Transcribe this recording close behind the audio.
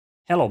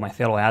Hello my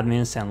fellow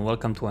admins and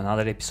welcome to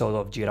another episode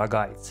of Jira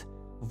Guides.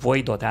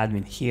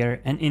 Void.admin here,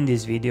 and in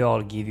this video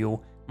I'll give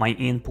you my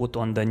input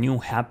on the new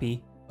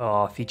HAPI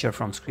feature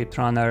from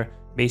ScriptRunner.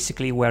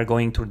 Basically we're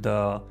going through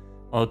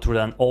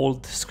an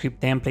old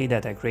script template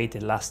that I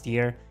created last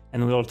year,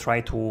 and we'll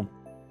try to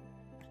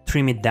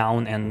trim it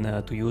down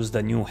and to use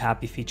the new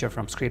HAPI feature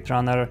from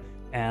ScriptRunner,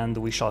 and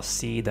we shall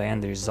see the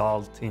end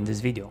result in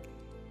this video.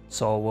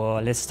 So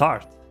let's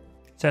start.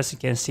 So as you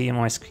can see on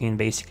my screen,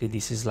 basically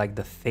this is like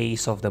the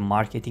face of the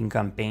marketing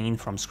campaign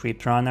from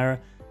ScriptRunner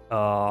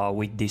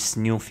with this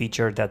new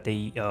feature that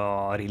they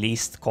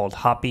released called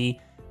HAPI.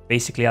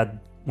 Basically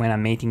when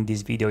I'm making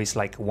this video, it's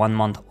like 1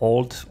 month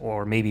old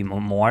or maybe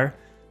more,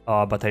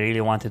 but I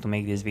really wanted to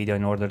make this video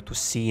in order to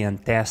see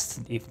and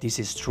test if this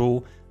is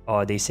true.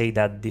 They say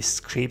that these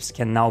scripts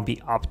can now be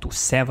up to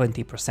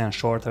 70%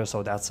 shorter,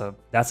 so that's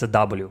a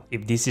W.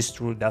 If this is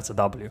true, that's a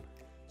W.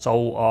 So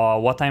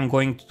what I'm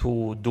going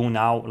to do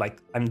now,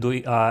 like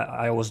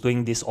I was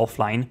doing this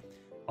offline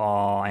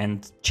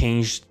and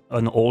changed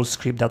an old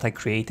script that I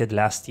created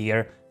last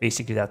year,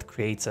 basically that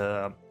creates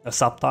a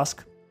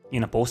subtask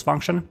in a post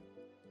function.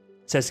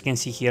 So as you can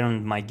see here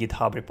on my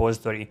GitHub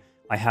repository,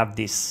 I have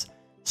this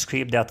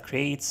script that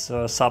creates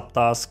a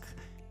subtask,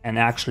 and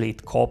actually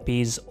it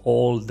copies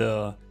all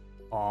the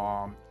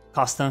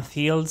custom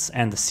fields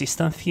and the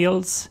system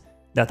fields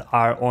that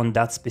are on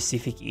that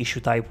specific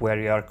issue type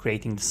where you are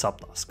creating the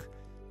subtask.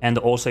 And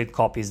also it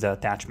copies the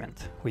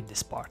attachment with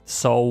this part.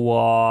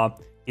 So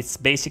it's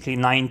basically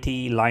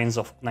 91 lines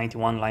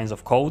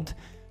of code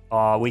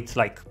with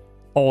like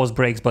pause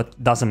breaks,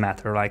 but doesn't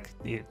matter. Like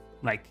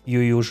you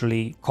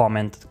usually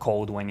comment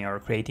code when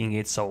you're creating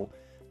it. So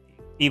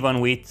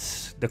even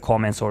with the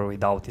comments or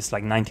without, it's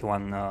like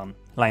 91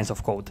 lines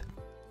of code.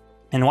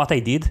 And what I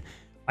did,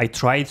 I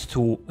tried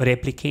to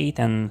replicate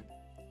and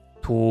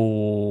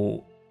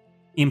to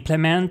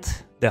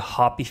implement the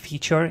HAPI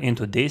feature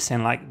into this,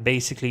 and like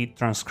basically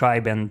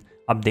transcribe and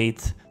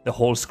update the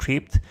whole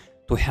script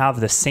to have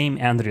the same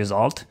end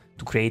result,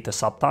 to create a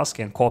subtask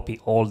and copy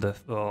all the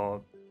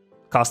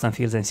custom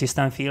fields and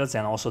system fields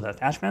and also the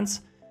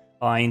attachments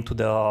into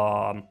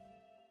the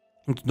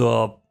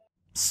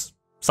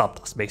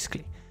subtask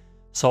basically.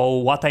 So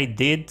what I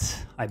did,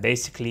 I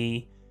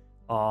basically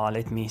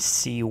let me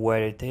see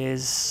where it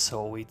is.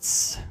 So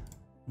it's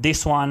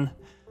this one.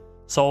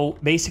 So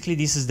basically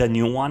this is the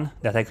new one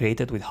that I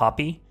created with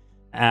HAPI,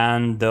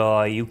 and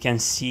you can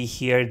see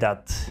here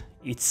that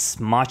it's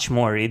much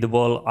more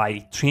readable.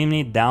 I trimmed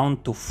it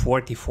down to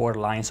 44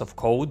 lines of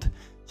code.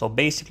 So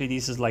basically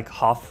this is like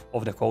half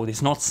of the code.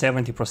 It's not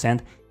 70%.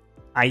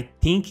 I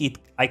think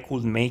I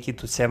could make it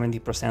to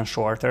 70%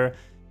 shorter,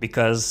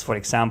 because for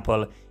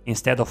example,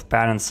 instead of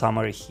parent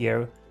summary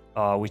here,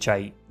 which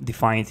I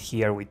defined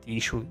here with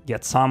issue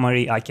get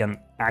summary, I can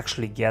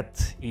actually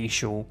get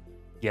issue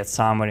get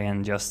summary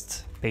and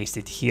just paste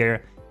it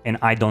here, and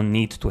I don't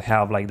need to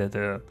have like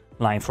the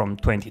line from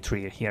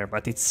 23 here.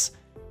 But it's,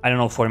 I don't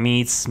know, for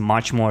me it's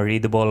much more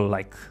readable.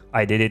 Like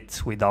I did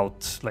it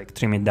without like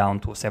trimming it down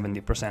to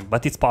 70%,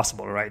 but it's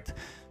possible, right?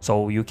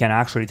 So you can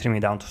actually trim it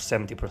down to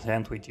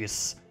 70%, which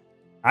is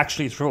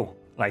actually true.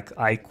 Like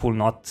I could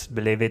not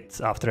believe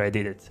it after I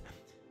did it.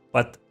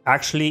 But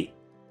actually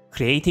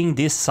creating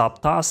this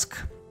subtask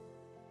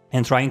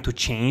and trying to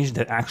change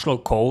the actual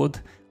code,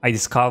 I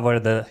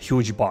discovered a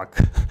huge bug.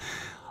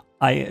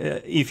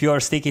 If you are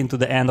sticking to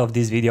the end of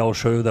this video, I'll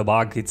show you the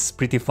bug. It's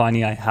pretty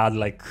funny. I had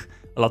like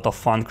a lot of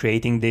fun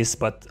creating this,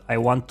 but I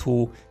want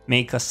to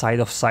make a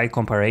side-of-side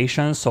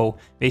comparison. So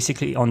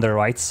basically on the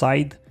right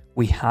side,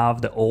 we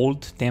have the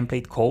old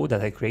template code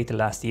that I created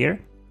last year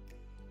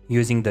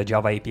using the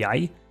Java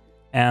API.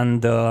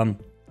 And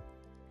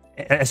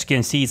as you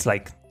can see, it's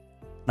like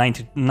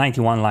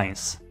 91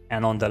 lines.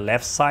 And on the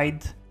left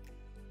side,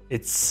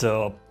 it's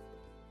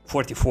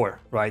 44,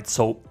 right?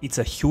 So it's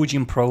a huge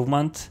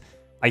improvement.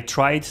 I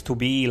tried to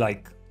be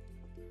like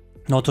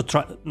not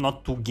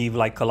to give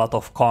like a lot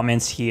of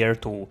comments here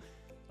to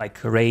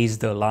like raise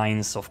the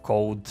lines of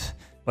code,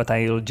 but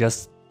I'll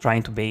just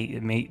trying to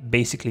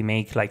basically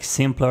make like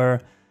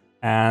simpler,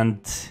 and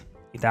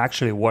it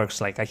actually works.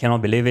 Like I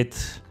cannot believe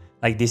it.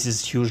 Like this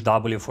is huge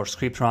W for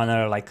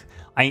ScriptRunner.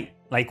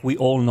 Like we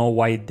all know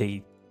why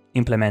they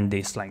implement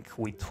this, like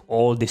with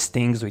all these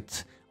things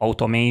with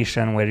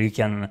automation where you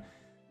can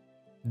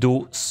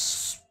do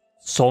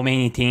so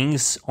many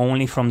things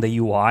only from the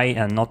UI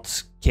and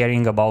not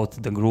caring about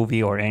the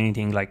groovy or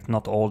anything. Like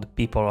not all the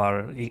people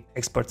are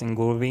experts in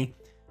groovy,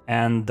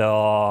 and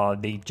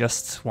they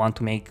just want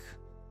to make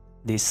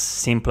this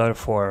simpler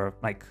for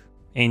like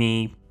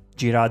any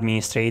Jira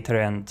administrator,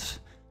 and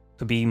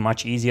to be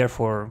much easier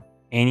for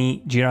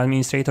any Jira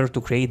administrator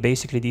to create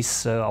basically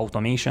these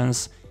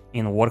automations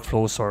in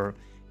workflows or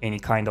any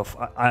kind of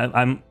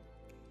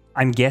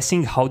I'm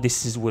guessing how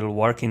this will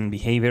work in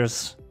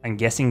behaviors. I'm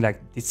guessing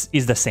like this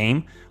is the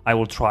same. I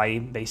will try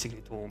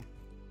basically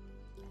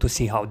to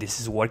see how this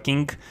is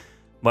working.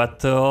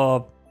 But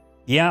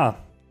yeah,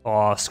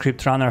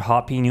 ScriptRunner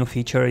HAPI new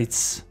feature,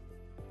 it's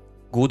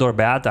good or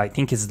bad? I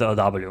think it's the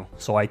W.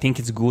 So I think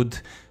it's good.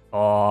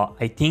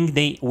 I think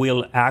they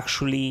will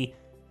actually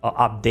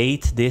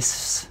update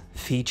this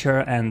feature,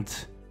 and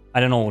I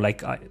don't know,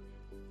 like I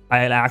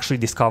actually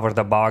discovered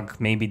a bug.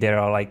 Maybe there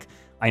are like,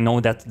 I know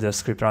that the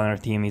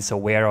ScriptRunner team is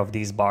aware of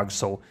these bugs,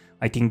 so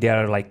I think they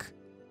are like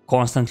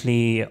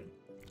constantly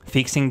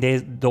fixing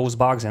those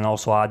bugs and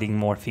also adding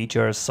more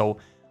features. So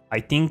I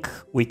think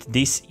with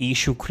this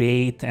issue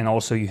create, and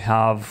also you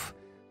have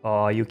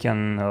you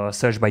can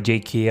search by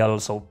JQL.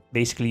 So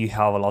basically you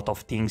have a lot of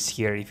things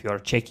here. If you're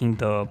checking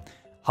the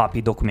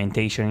HAPI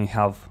documentation, you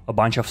have a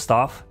bunch of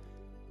stuff,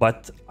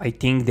 but I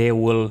think they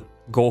will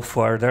go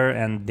further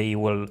and they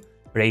will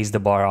raise the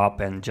bar up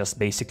and just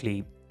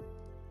basically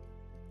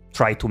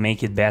try to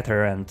make it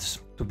better and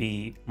to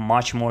be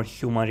much more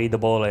human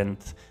readable and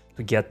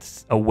to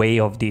get away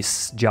of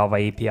this Java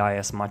API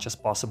as much as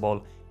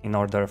possible, in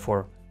order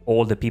for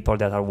all the people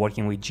that are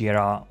working with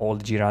Jira, all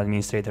the Jira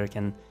administrator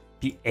can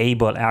be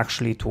able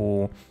actually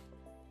to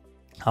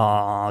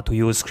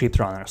use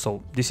ScriptRunner.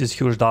 So this is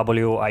huge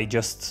W.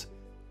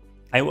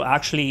 I will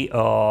actually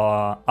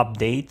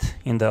update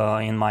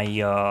in my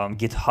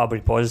GitHub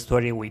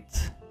repository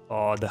with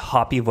the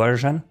HAPI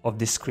version of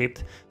this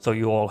script, so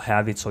you all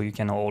have it, so you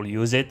can all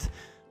use it.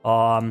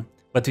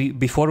 But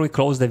before we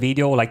close the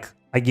video, like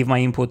I give my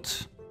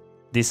input.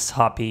 This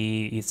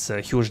HAPI, it's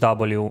a huge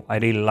W. I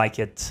really like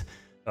it.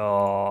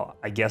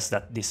 I guess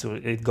that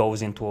it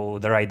goes into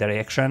the right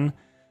direction.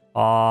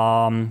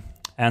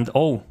 And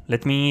oh,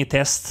 let me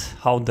test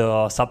how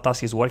the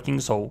subtask is working.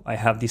 So I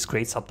have this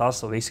create subtask.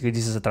 So basically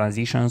this is a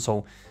transition.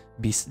 So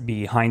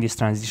behind this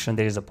transition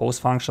there is a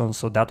post function.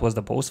 So that was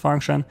the post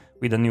function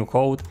with the new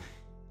code.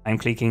 I'm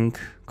clicking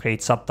create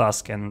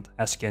subtask, and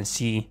as you can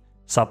see,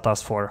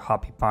 subtask for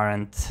HAPI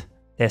parent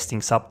testing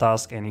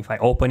subtask. And if I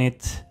open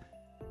it,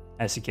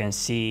 as you can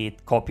see,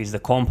 it copies the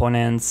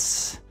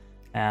components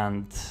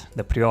and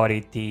the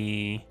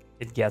priority.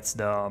 It gets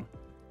the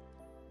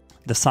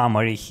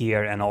summary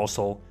here, and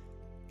also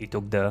it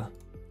took the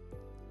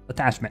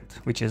attachment,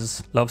 which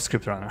is love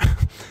ScriptRunner.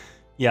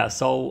 Yeah,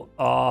 so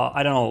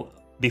I don't know.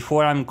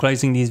 Before I'm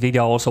closing this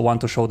video, I also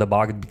want to show the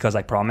bug, because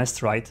I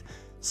promised, right?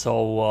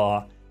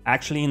 So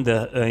actually in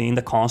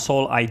the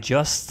console,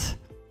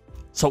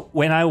 so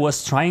when I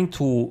was trying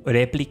to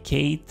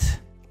replicate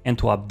and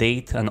to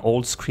update an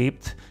old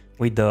script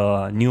with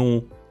the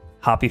new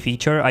HAPI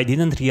feature, I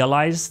didn't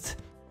realize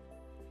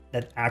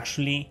that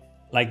actually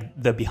like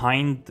the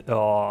behind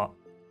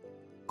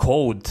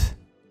code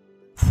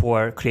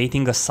for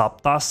creating a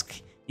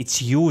subtask,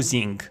 it's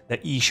using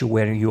the issue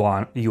where you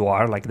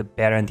are like the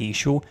parent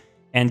issue,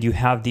 and you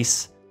have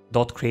this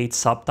 .create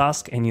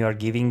subtask, and you are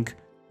giving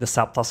the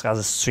subtask as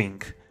a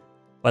string.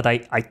 But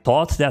I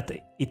thought that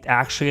it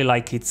actually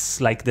like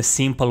it's like the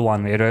simple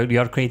one where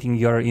you're creating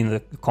in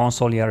the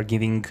console, you're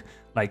giving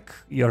like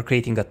you're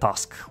creating a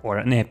task or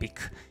an epic,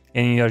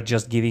 and you're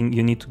just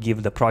you need to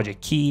give the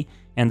project key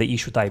and the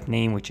issue type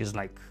name, which is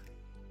like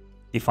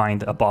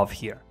defined above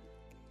here.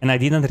 And I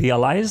didn't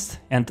realize.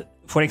 And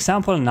for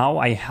example, now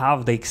I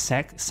have the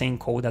exact same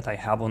code that I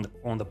have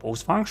on the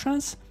post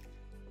function,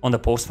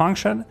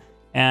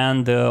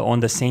 and on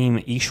the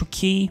same issue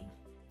key.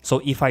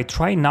 So if I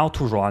try now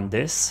to run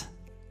this,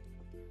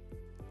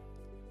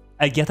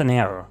 I get an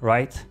error,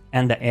 right?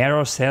 And the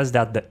error says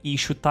that the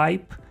issue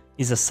type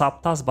is a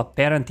subtask, but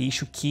parent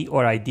issue key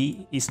or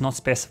ID is not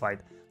specified.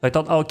 So I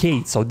thought,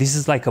 okay, so this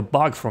is like a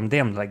bug from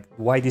them, like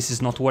why this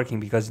is not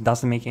working, because it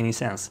doesn't make any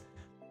sense.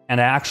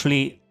 And I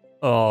actually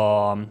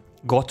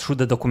got through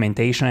the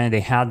documentation, and they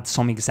had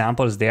some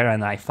examples there,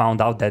 and I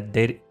found out that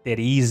there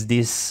is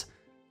this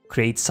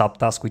create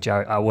subtask, which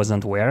I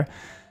wasn't aware.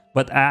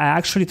 But I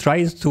actually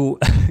tried to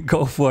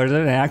go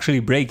further and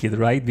actually break it,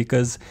 right?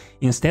 Because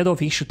instead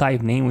of issue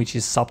type name, which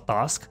is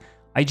subtask,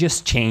 I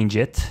just change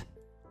it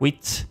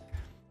with,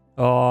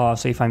 so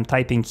if I'm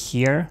typing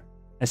here,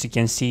 as you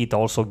can see, it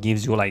also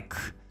gives you like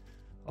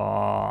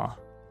the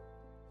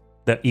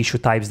issue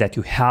types that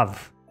you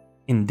have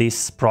in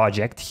this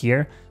project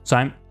here.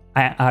 So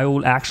I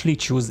will actually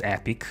choose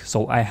epic.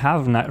 So I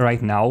have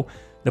right now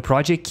the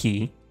project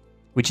key,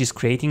 which is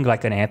creating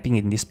like an epic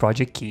in this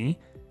project key.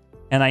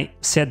 And I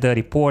set the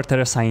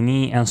reporter,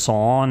 assignee, and so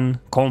on,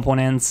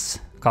 components,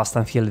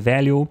 custom field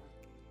value.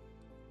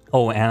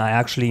 Oh, and I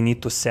actually need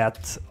to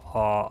set,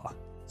 so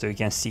you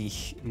can see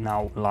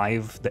now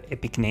live, the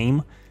epic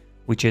name,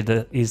 which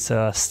is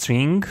a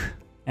string.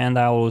 And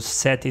I will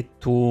set it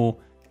to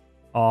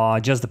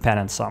just the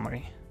parent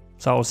summary.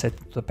 So I will set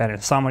it to the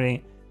parent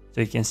summary, so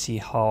you can see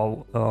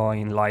how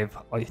in live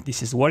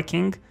this is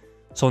working.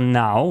 So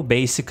now,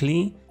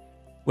 basically,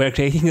 we're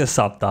creating a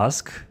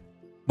subtask.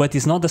 But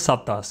it's not the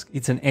subtask,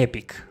 it's an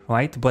epic,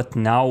 right? But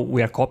now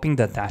we are copying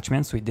the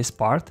attachments with this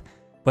part,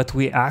 but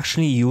we're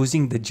actually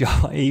using the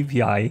Java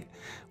API,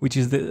 which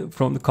is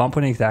from the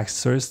component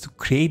accessors, to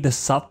create the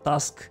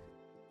subtask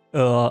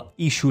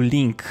issue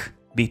link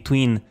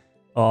between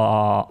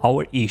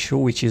our issue,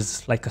 which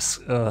is like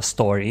a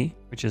story,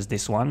 which is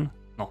this one,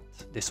 not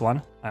this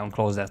one. I will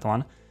close that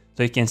one.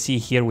 So you can see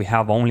here we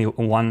have only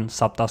one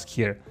subtask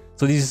here.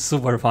 So this is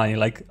super funny.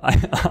 Like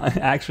I'm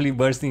actually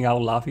bursting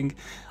out laughing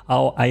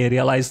how I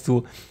realized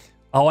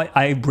how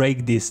I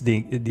break this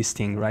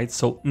thing, right?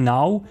 So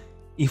now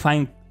if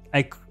I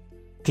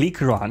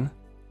click run,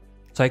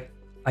 so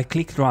I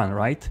clicked run,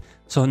 right?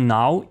 So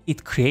now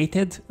it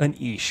created an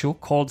issue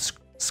called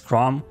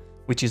Scrum,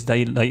 which is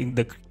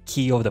the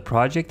key of the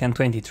project, and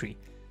 23.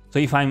 So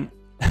if I'm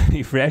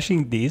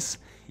refreshing this,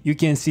 you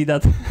can see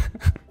that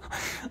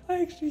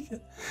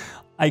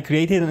I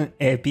created an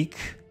epic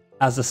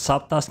as a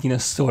subtask in a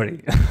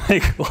story.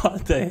 Like,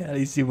 what the hell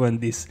is even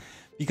this?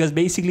 Because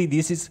basically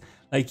this is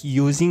like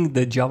using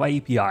the Java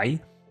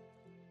API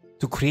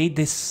to create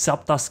this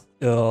subtask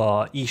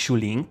issue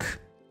link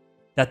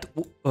that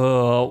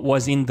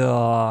was in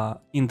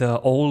the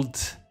old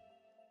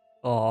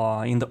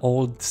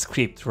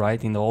script,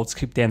 right? In the old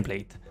script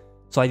template.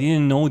 So I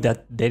didn't know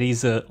that there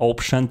is an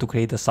option to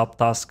create a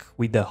subtask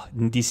with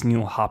this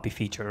new HAPI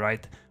feature,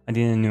 right? I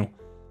didn't know.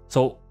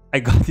 So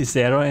I got this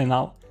error, and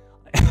now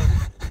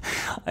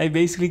I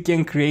basically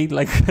can create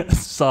like a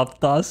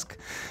subtask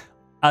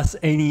as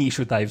any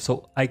issue type.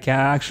 So I can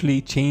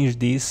actually change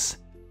this.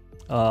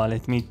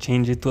 Let me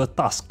change it to a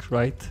task,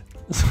 right?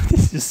 So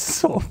this is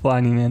so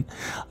funny, man.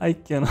 I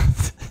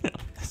cannot.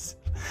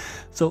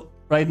 So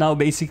right now,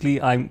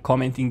 basically, I'm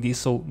commenting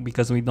this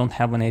because we don't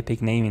have an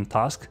epic name in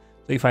task.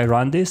 So if I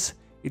run this,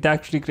 it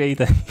actually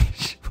creates an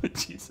issue.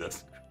 Jesus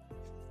Christ.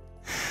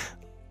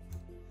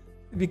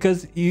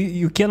 Because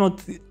you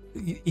cannot,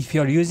 if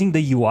you're using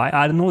the UI,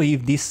 I don't know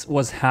if this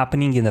was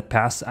happening in the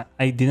past.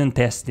 I didn't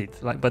test it,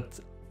 but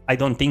I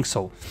don't think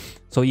so.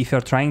 So if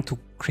you're trying to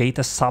create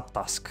a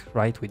subtask,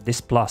 right, with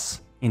this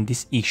plus in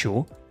this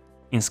issue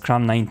in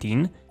Scrum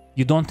 19,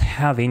 you don't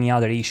have any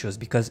other issues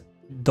because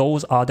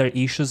those other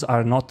issues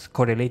are not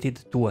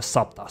correlated to a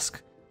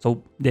subtask.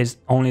 So there's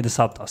only the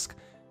subtask.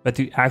 But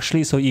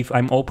actually, so if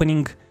I'm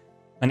opening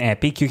an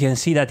epic, you can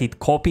see that it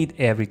copied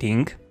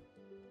everything,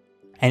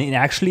 and it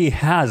actually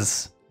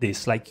has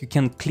this, like you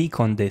can click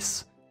on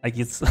this, like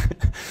it's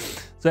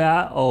so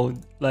yeah. Oh,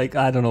 like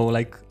I don't know,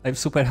 like I'm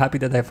super happy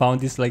that I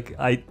found this. Like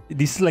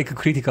this is like a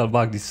critical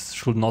bug. This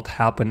should not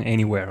happen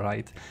anywhere,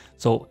 right?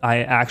 So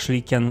I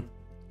actually can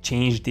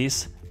change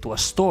this to a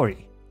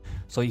story.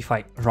 So if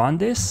I run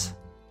this,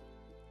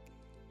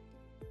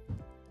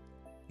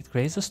 it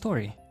creates a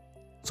story.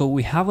 So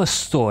we have a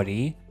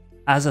story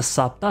as a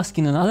subtask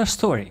in another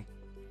story.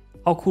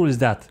 How cool is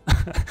that?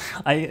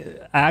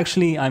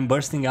 I'm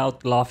bursting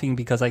out laughing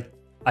because I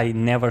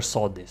never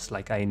saw this.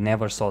 Like I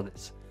never saw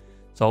this.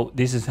 So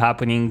this is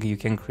happening. You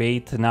can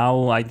create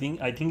now. I think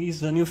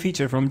it's a new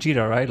feature from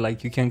Jira, right?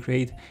 Like you can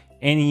create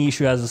any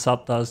issue as a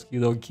subtask. You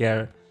don't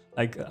care.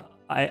 Like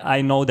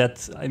I know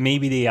that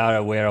maybe they are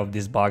aware of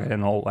this bug. I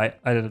don't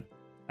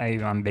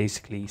know. I'm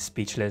basically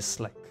speechless.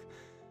 Like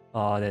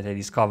that I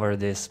discovered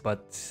this,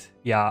 but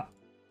yeah,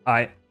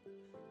 I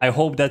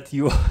hope that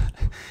you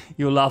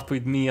you laughed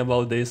with me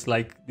about this.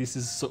 Like this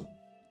is so,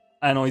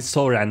 I know it's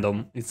so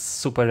random, it's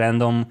super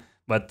random,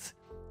 but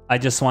I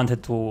just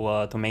wanted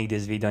to make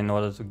this video in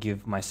order to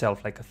give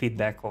myself like a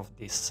feedback of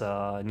this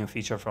new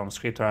feature from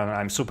ScriptRunner.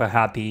 I'm super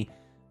happy.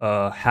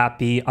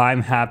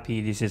 I'm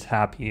happy. This is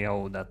happy.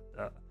 Oh, that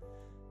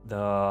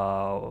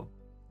the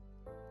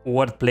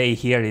wordplay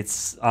here,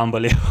 it's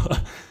unbelievable.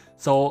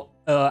 So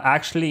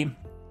actually,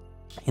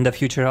 in the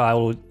future, I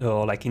will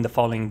like in the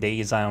following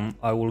days,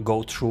 I will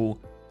go through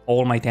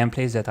all my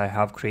templates that I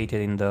have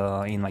created in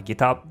my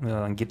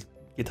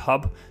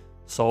GitHub.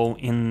 So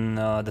in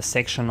the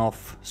section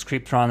of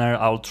ScriptRunner,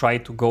 I'll try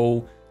to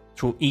go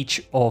through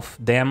each of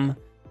them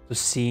to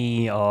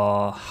see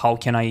how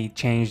can I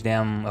change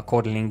them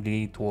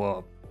accordingly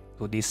to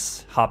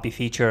this HAPI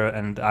feature,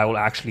 and I will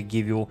actually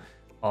give you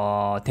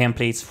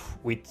templates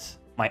with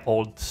my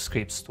old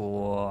scripts to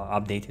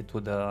update it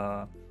to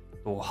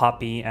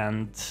HAPI.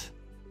 And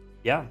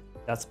yeah,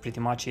 that's pretty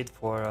much it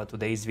for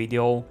today's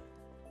video.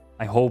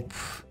 I hope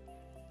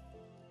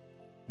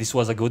this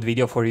was a good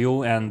video for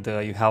you and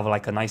you have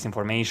like a nice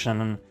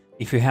information.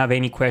 If you have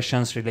any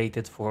questions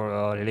related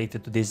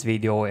to this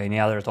video, any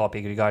other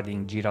topic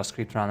regarding Jira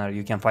ScriptRunner,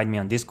 you can find me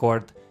on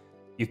Discord.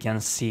 You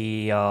can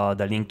see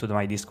the link to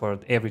my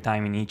Discord every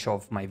time in each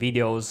of my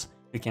videos.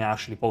 You can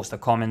actually post a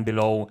comment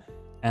below.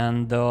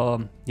 And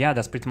yeah,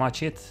 that's pretty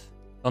much it.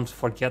 Don't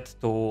forget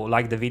to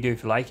like the video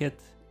if you like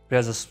it.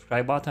 Press the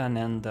subscribe button,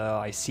 and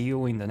I see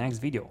you in the next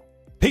video.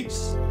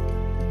 Peace!